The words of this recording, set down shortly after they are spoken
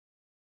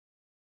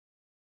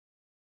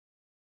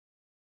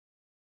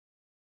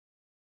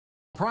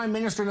Prime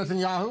Minister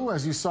Netanyahu,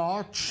 as you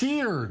saw,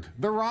 cheered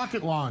the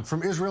rocket launch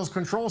from Israel's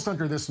control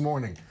center this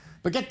morning.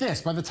 But get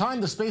this, by the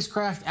time the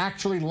spacecraft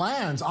actually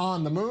lands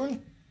on the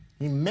moon,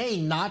 he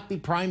may not be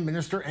prime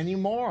minister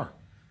anymore.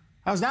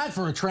 How's that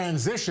for a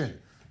transition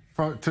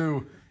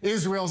to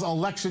Israel's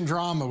election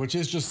drama, which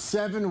is just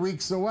 7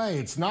 weeks away?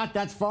 It's not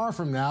that far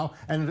from now,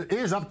 and it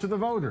is up to the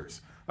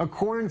voters.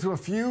 According to a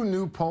few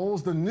new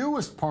polls, the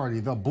newest party,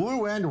 the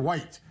Blue and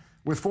White,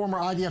 with former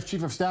IDF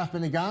Chief of Staff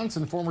Benny Gantz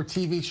and former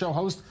TV show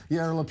host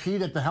Yair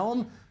Lapid at the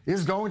helm,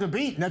 is going to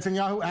beat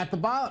Netanyahu at the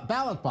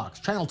ballot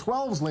box. Channel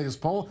 12's latest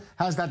poll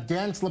has that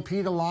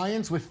Gantz-Lapid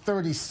alliance with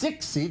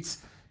 36 seats.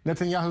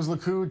 Netanyahu's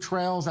Likud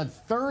trails at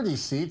 30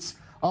 seats.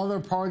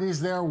 Other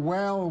parties there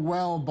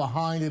well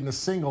behind in the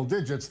single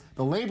digits.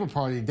 The Labour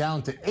Party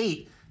down to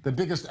 8. The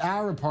biggest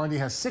Arab party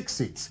has 6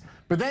 seats.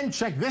 But then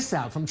check this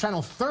out. From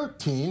Channel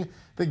 13,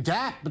 the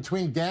gap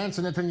between Gantz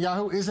and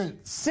Netanyahu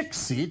isn't 6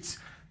 seats.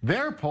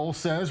 Their poll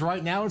says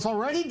right now it's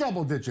already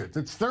double digits.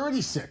 It's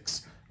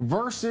 36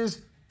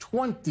 versus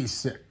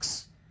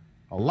 26.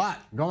 A lot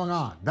going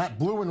on. That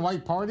Blue and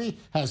White party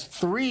has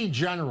 3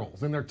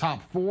 generals in their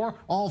top 4,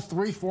 all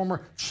 3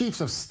 former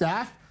chiefs of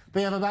staff.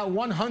 They have about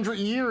 100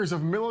 years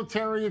of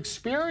military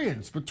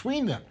experience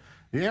between them.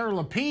 Yair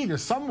Lapid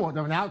is somewhat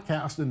of an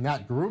outcast in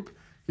that group.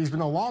 He's been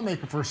a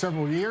lawmaker for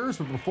several years,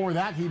 but before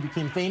that, he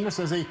became famous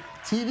as a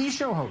TV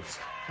show host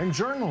and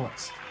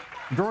journalist.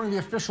 During the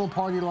official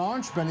party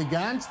launch, Benny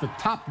Gantz, the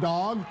top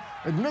dog,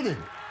 admitted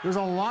there's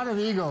a lot of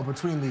ego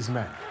between these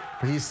men.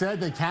 But he said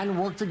they can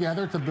work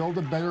together to build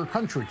a better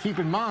country. Keep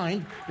in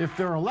mind, if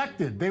they're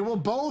elected, they will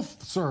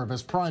both serve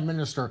as prime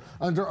minister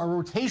under a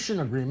rotation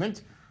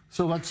agreement.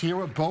 So let's hear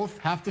what both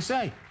have to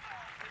say.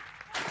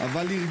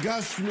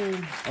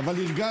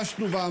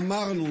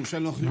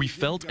 We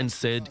felt and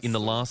said in the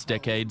last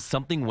decade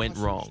something went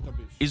wrong.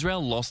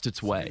 Israel lost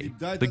its way.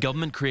 The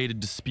government created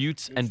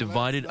disputes and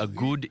divided a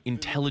good,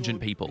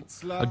 intelligent people.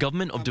 A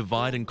government of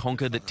divide and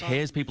conquer that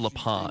tears people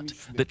apart,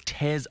 that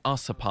tears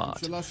us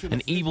apart.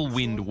 An evil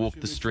wind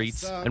walked the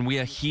streets, and we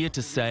are here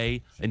to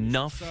say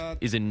enough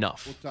is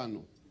enough.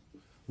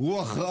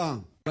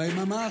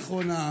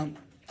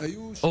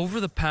 Over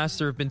the past,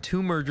 there have been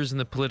 2 mergers in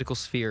the political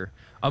sphere,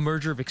 a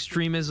merger of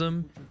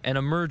extremism and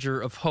a merger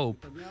of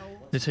hope.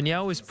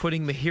 Netanyahu is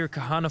putting Meir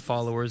Kahane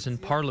followers in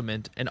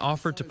parliament and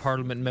offered to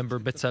parliament member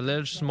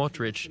Bezalel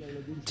Smotrich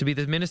to be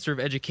the Minister of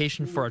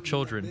Education for our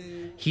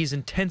children. He is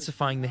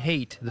intensifying the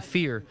hate, the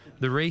fear,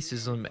 the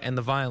racism, and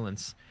the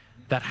violence.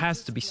 That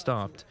has to be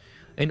stopped.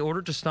 In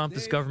order to stop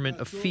this government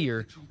of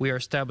fear, we are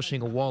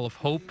establishing a wall of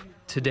hope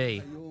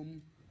today.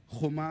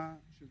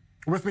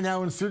 With me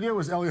now in studio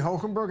is Ellie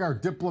Hochenberg, our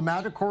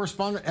diplomatic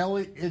correspondent.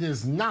 Ellie, it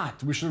is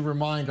not, we should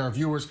remind our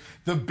viewers,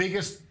 the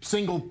biggest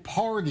single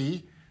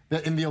party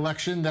that in the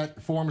election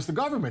that forms the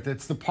government.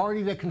 It's the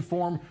party that can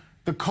form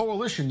the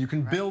coalition. You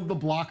can build the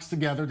blocks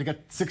together to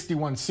get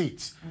 61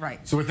 seats. Right.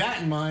 So with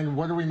that in mind,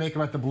 what do we make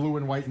about the Blue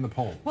and White in the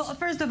polls? Well,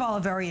 first of all,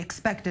 a very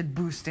expected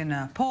boost in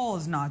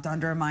polls, not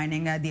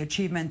undermining the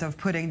achievement of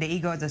putting the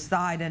egos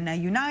aside and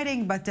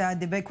uniting. But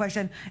the big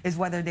question is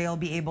whether they'll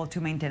be able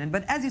to maintain it.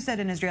 But as you said,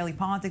 in Israeli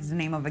politics, the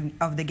name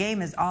of the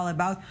game is all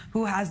about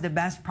who has the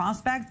best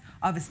prospect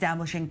of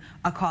establishing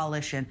a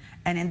coalition.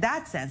 And in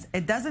that sense,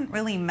 it doesn't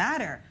really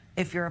matter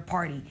if your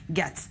party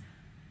gets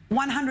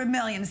 100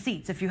 million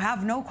seats. If you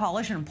have no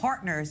coalition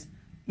partners,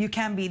 you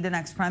can be the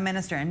next prime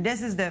minister. And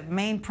this is the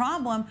main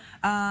problem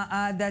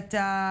that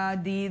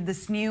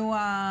this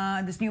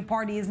new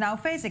party is now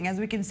facing. As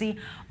we can see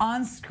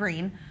on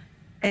screen,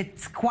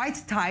 it's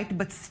quite tight,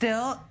 but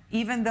still,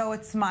 even though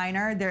it's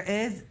minor, there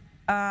is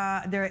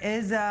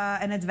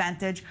an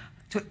advantage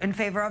in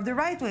favor of the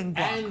right-wing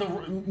bloc. And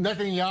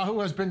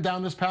Netanyahu has been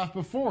down this path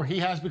before. He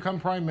has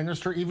become prime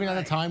minister even at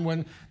a time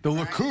when the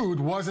Likud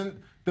wasn't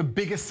the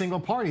biggest single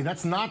party.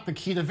 That's not the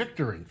key to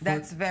victory.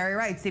 That's very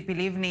right. Tzipi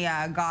Livni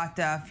got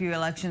a few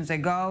elections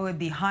ago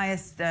the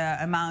highest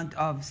amount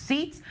of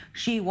seats.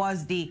 She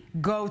was the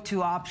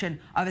go-to option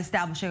of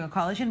establishing a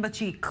coalition, but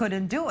she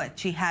couldn't do it.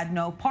 She had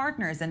no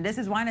partners. And this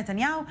is why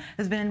Netanyahu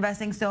has been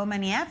investing so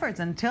many efforts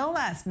until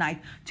last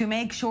night to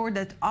make sure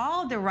that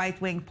all the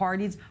right-wing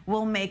parties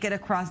will make it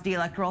across the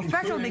electoral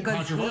threshold.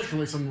 Because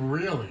controversially, some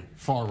really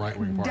far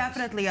right-wing parties.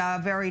 Definitely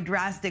a very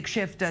drastic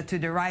shift to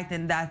the right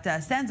in that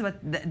sense, but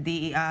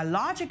the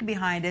logic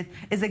behind it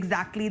is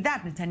exactly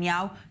that.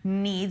 Netanyahu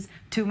needs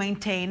to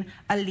maintain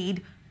a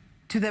lead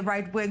to the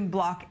right-wing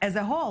bloc as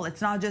a whole.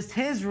 It's not just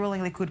his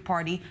ruling Likud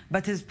party,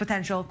 but his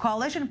potential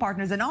coalition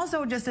partners. And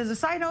also, just as a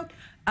side note,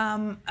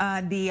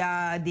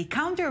 the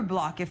counter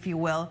bloc, if you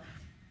will,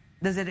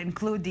 does it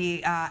include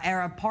the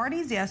Arab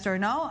parties, yes or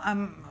no?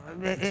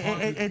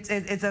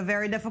 it's a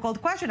very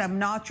difficult question. I'm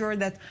not sure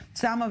that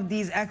some of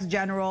these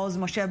ex-generals,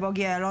 Moshe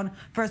Bogielon,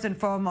 first and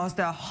foremost,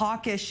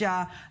 hawkish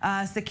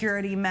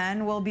security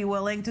men, will be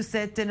willing to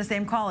sit in the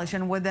same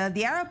coalition with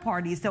the Arab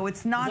parties. So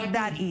it's not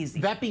that easy.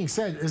 That being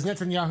said, is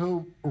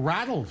Netanyahu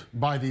rattled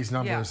by these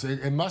numbers? Yeah.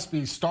 It must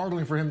be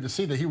startling for him to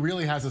see that he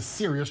really has a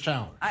serious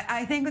challenge.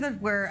 I think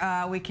that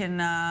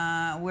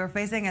we're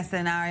facing a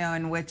scenario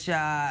in which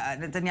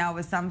Netanyahu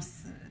is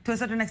to a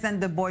certain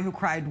extent, the boy who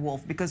cried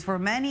wolf, because for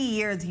many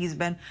years he's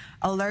been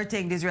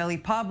alerting the Israeli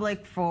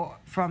public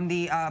from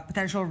the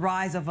potential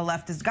rise of a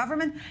leftist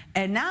government,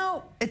 and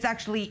now it's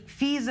actually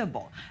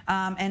feasible.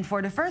 And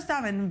for the first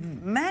time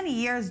in many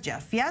years,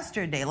 Jeff,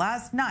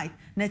 last night,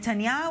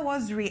 Netanyahu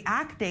was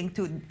reacting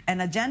to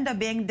an agenda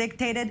being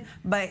dictated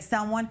by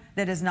someone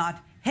that is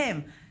not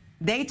him.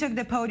 They took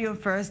the podium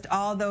first,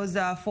 all those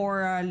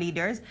four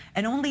leaders,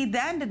 and only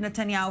then did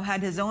Netanyahu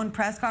had his own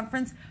press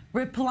conference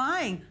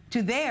replying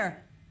to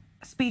their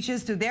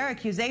speeches, to their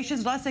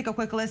accusations. Let's take a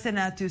quick listen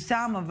to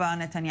some of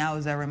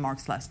Netanyahu's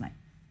remarks last night.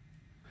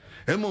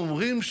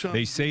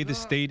 They say the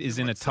state is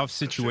in a tough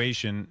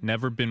situation,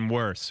 never been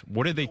worse.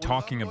 What are they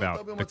talking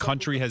about? The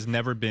country has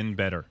never been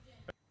better.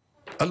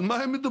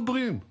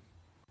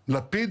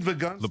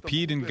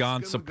 Lapid and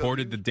Gantz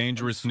supported the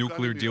dangerous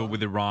nuclear deal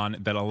with Iran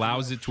that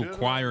allows it to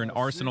acquire an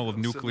arsenal of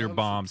nuclear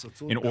bombs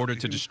in order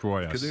to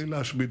destroy us.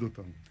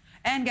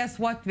 And guess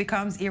what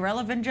becomes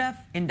irrelevant, Jeff?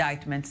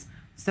 Indictments.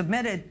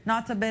 Submitted,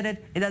 not submitted,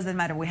 it doesn't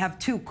matter. We have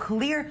two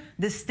clear,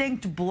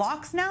 distinct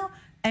blocks now,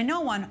 and no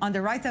one on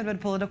the right side of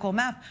the political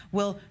map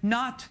will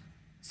not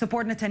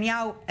support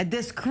Netanyahu at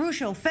this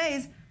crucial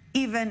phase,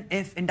 even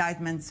if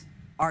indictments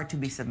are to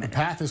be submitted. The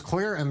path is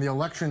clear, and the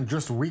election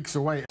just weeks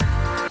away.